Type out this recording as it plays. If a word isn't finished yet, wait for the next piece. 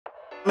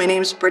My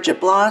name's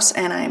Bridget Bloss,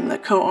 and I'm the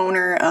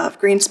co-owner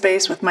of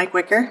GreenSpace with Mike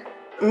Wicker.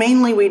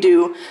 Mainly we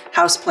do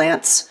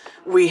houseplants.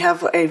 We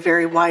have a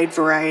very wide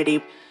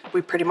variety.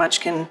 We pretty much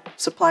can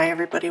supply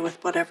everybody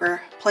with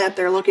whatever plant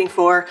they're looking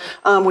for.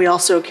 We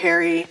also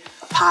carry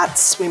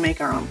pots. We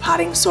make our own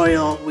potting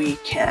soil. We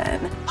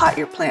can pot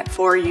your plant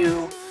for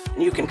you.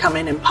 You can come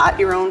in and pot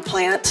your own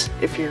plant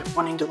if you're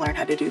wanting to learn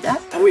how to do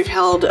that. We've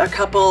held a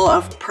couple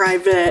of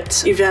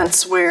private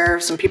events where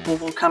some people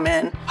will come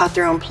in, pot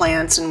their own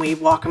plants, and we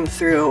walk them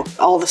through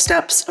all the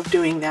steps of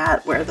doing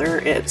that, whether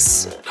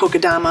it's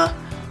kokedama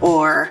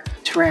or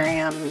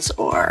terrariums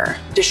or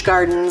dish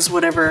gardens,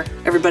 whatever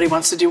everybody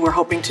wants to do. We're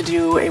hoping to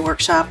do a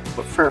workshop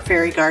for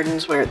fairy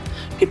gardens where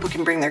people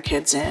can bring their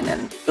kids in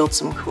and build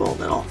some cool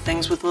little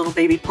things with little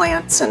baby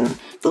plants and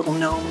little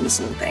gnomes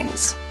and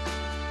things.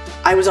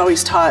 I was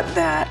always taught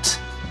that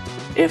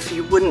if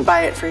you wouldn't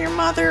buy it for your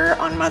mother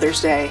on Mother's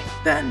Day,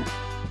 then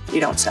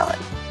you don't sell it.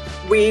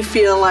 We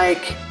feel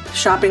like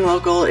shopping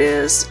local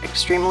is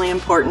extremely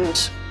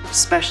important,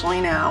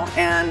 especially now,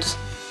 and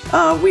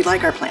we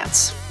like our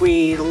plants.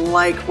 We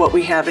like what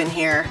we have in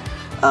here.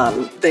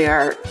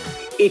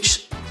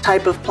 Each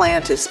type of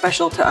plant is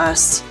special to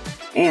us,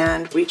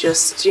 and we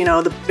just,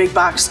 the big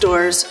box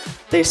stores,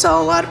 they sell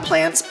a lot of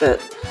plants, but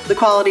the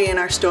quality in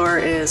our store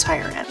is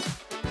higher end.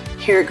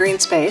 Here at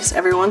GreenSpace,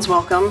 everyone's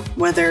welcome,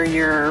 whether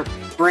you're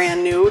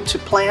brand new to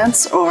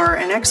plants or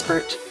an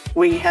expert.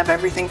 We have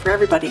everything for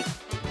everybody.